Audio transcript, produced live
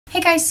Hey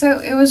guys, so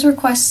it was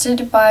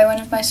requested by one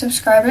of my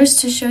subscribers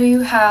to show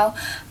you how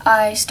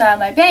I style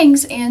my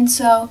bangs, and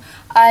so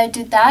I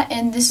did that,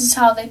 and this is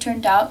how they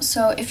turned out.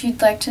 So if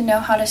you'd like to know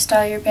how to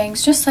style your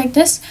bangs just like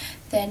this,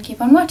 then keep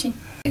on watching.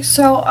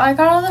 So I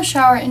got out of the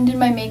shower and did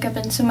my makeup,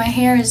 and so my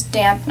hair is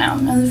damp now.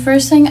 Now the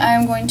first thing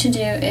I'm going to do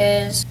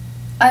is,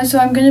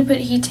 I'm going to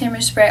put heat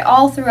tamer spray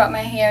all throughout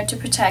my hair to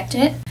protect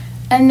it.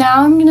 And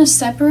now I'm going to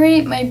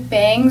separate my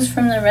bangs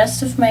from the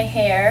rest of my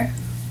hair.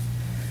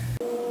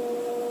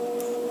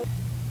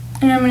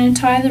 And I'm going to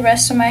tie the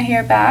rest of my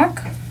hair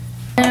back.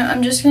 And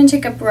I'm just going to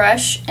take a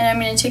brush and I'm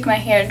going to take my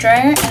hair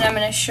dryer and I'm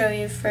going to show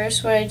you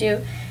first what I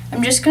do.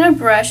 I'm just going to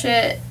brush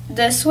it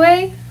this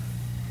way,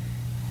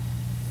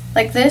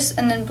 like this,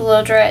 and then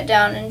blow dry it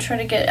down and try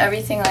to get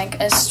everything like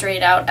as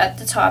straight out at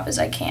the top as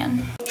I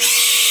can.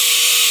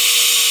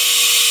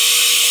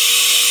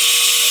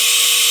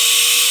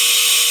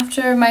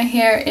 After my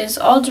hair is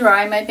all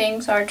dry, my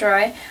bangs are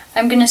dry,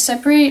 I'm going to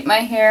separate my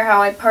hair how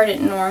I part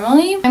it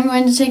normally. I'm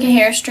going to take a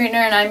hair straightener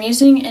and I'm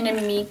using an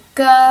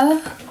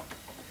Amika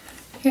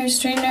hair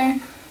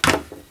straightener.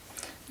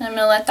 And I'm going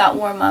to let that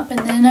warm up and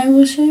then I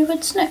will show you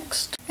what's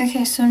next.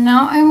 Okay, so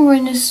now I'm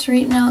going to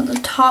straighten out the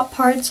top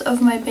parts of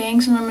my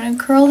bangs and I'm going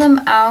to curl them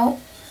out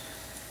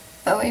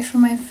away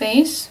from my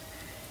face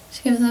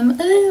to give them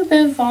a little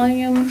bit of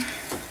volume.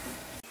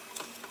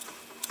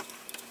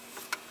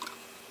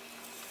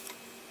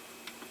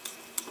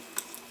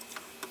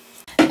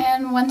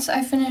 And once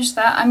I finish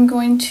that, I'm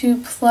going to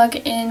plug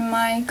in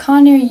my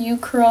Conair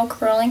U-Curl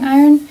curling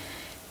iron.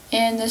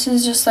 And this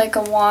is just like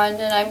a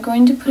wand, and I'm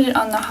going to put it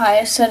on the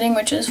highest setting,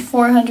 which is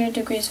 400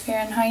 degrees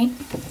Fahrenheit.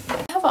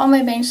 I have all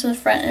my bangs to the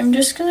front, and I'm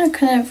just going to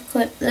kind of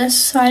clip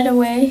this side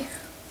away.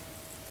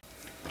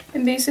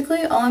 And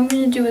basically all I'm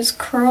going to do is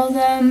curl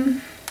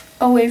them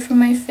away from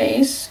my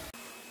face.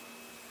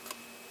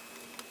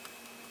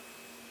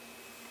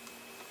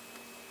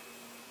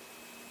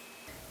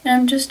 And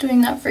I'm just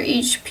doing that for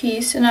each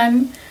piece, and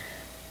I'm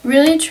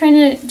really trying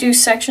to do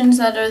sections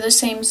that are the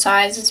same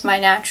size as my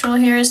natural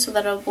hair so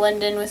that it'll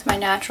blend in with my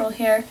natural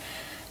hair.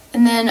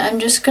 And then I'm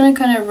just going to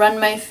kind of run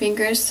my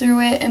fingers through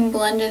it and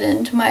blend it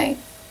into my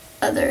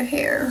other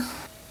hair.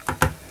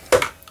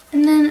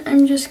 And then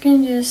I'm just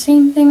going to do the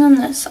same thing on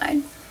this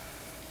side.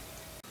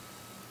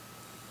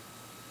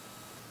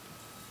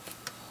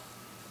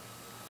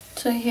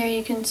 So here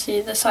you can see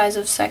the size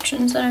of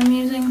sections that I'm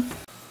using.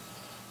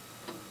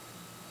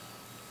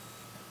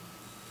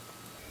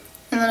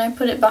 And then I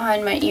put it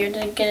behind my ear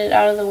to get it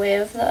out of the way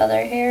of the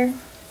other hair.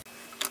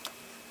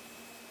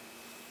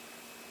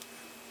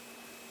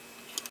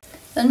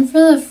 Then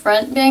for the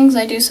front bangs,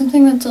 I do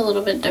something that's a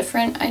little bit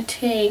different. I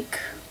take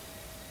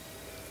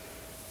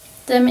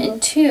them in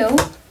two,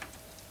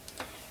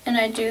 and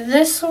I do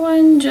this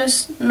one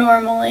just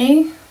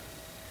normally,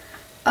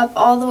 up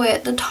all the way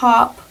at the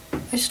top.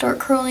 I start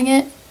curling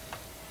it.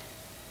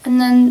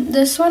 And then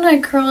this one I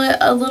curl it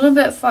a little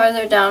bit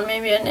farther down,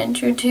 maybe an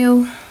inch or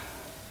two.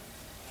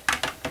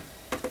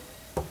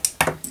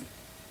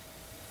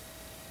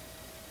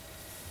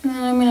 And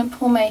then I'm going to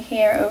pull my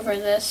hair over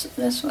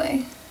this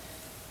way.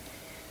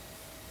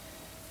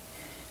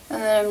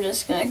 And then I'm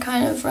just going to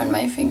kind of run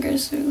my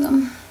fingers through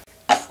them.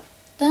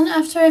 Then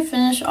after I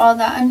finish all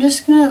that, I'm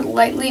just going to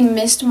lightly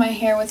mist my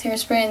hair with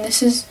hairspray. And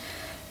this is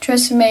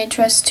Tresemme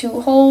Tress to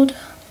Hold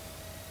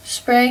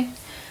spray.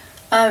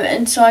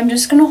 And so I'm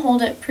just going to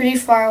hold it pretty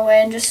far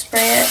away and just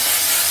spray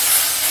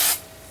it.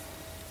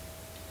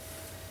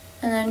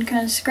 And then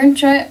kind of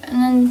scrunch it. And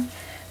then,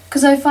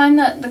 because I find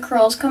that the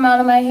curls come out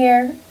of my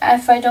hair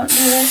if I don't do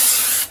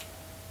this.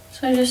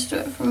 So I just do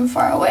it from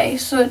far away.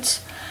 So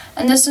it's,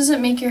 and this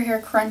doesn't make your hair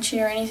crunchy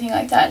or anything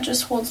like that. It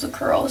just holds the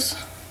curls.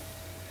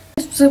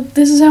 So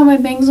this is how my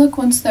bangs look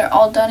once they're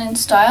all done and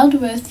styled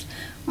with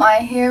my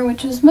hair,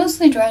 which is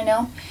mostly dry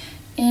now.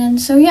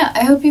 And so yeah,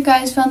 I hope you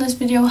guys found this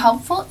video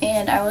helpful,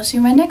 and I will see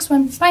you in my next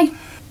one. Bye!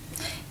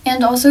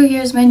 And also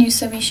here's my new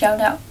subby shout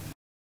out.